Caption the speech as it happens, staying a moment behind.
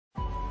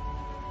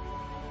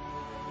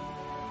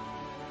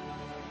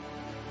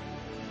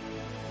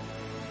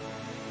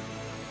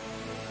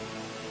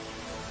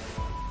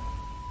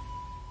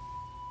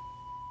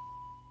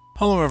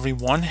Hello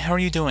everyone, how are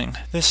you doing?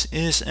 This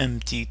is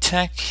MD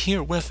Tech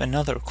here with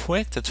another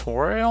quick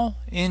tutorial.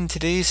 In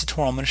today's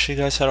tutorial, I'm going to show you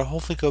guys how to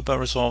hopefully go about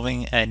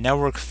resolving a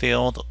network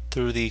failed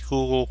through the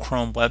Google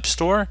Chrome Web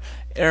Store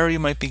error you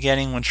might be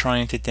getting when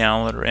trying to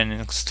download and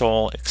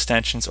install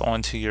extensions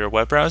onto your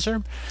web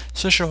browser.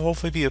 So this should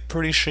hopefully be a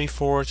pretty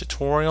straightforward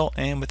tutorial,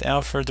 and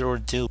without further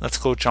ado, let's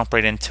go jump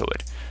right into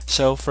it.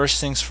 So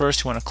first things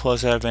first, you want to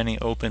close out of any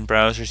open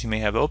browsers you may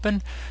have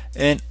open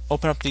and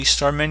open up the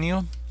Start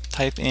menu.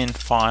 Type in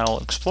File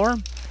Explorer.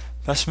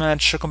 Best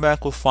match should come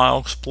back with File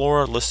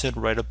Explorer listed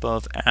right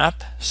above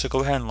App. So go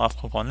ahead and left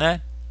click on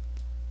that.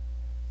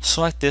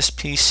 Select this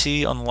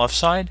PC on the left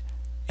side,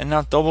 and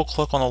now double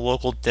click on the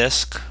local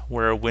disk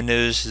where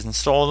Windows is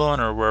installed on,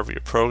 or wherever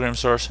your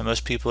programs are. So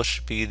most people, it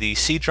should be the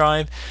C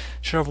drive. It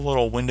should have a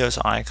little Windows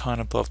icon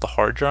above the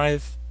hard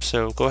drive.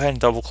 So go ahead and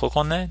double click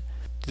on that.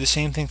 Do the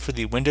same thing for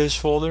the Windows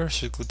folder.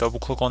 So go double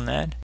click on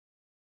that.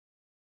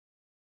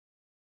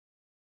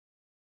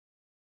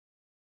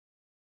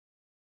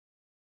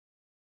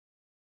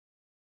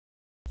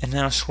 And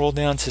now scroll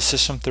down to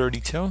System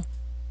 32.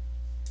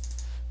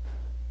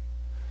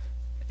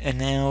 And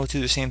now do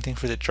the same thing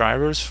for the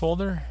drivers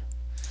folder.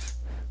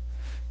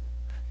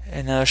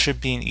 And now there should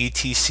be an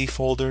ETC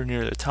folder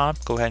near the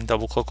top. Go ahead and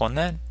double click on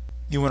that.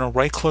 You want to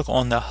right click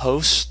on the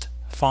host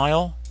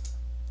file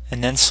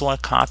and then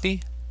select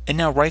copy. And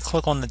now right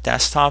click on the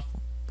desktop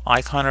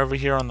icon over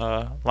here on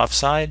the left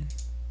side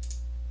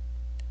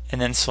and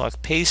then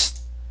select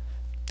paste.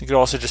 You could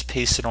also just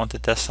paste it onto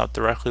the desktop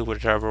directly,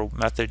 whichever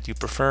method you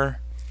prefer.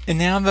 And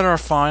now that our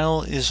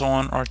file is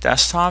on our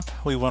desktop,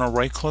 we want to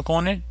right click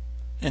on it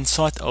and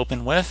select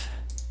Open With.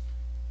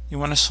 You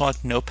want to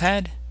select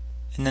Notepad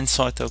and then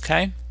select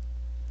OK.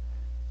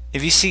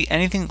 If you see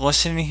anything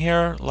listed in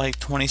here like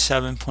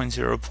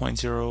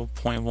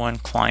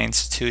 27.0.0.1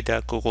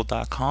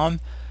 clients2.google.com,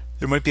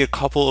 there might be a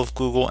couple of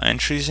Google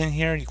entries in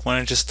here. You want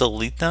to just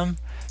delete them.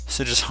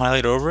 So just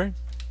highlight over it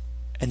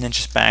and then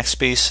just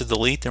backspace to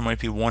delete. There might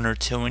be one or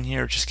two in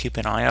here. Just keep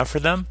an eye out for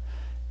them.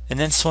 And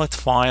then select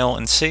File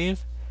and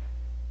Save.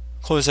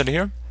 Close out of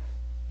here.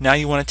 Now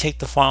you want to take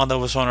the file that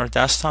was on our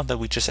desktop that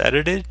we just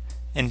edited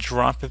and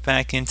drop it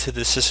back into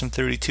the System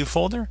 32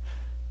 folder.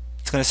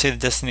 It's going to say the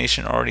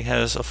destination already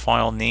has a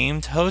file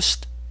named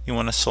host. You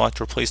want to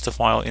select Replace the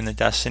file in the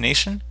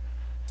destination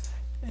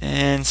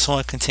and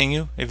select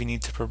Continue if you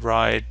need to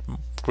provide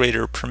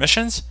greater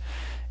permissions.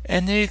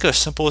 And there you go,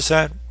 simple as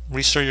that.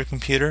 Restart your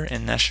computer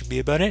and that should be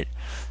about it.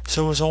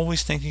 So as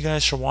always, thank you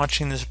guys for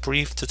watching this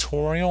brief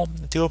tutorial.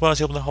 I do hope I was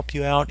able to help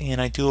you out,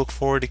 and I do look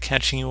forward to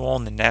catching you all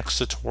in the next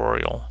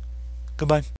tutorial. Goodbye.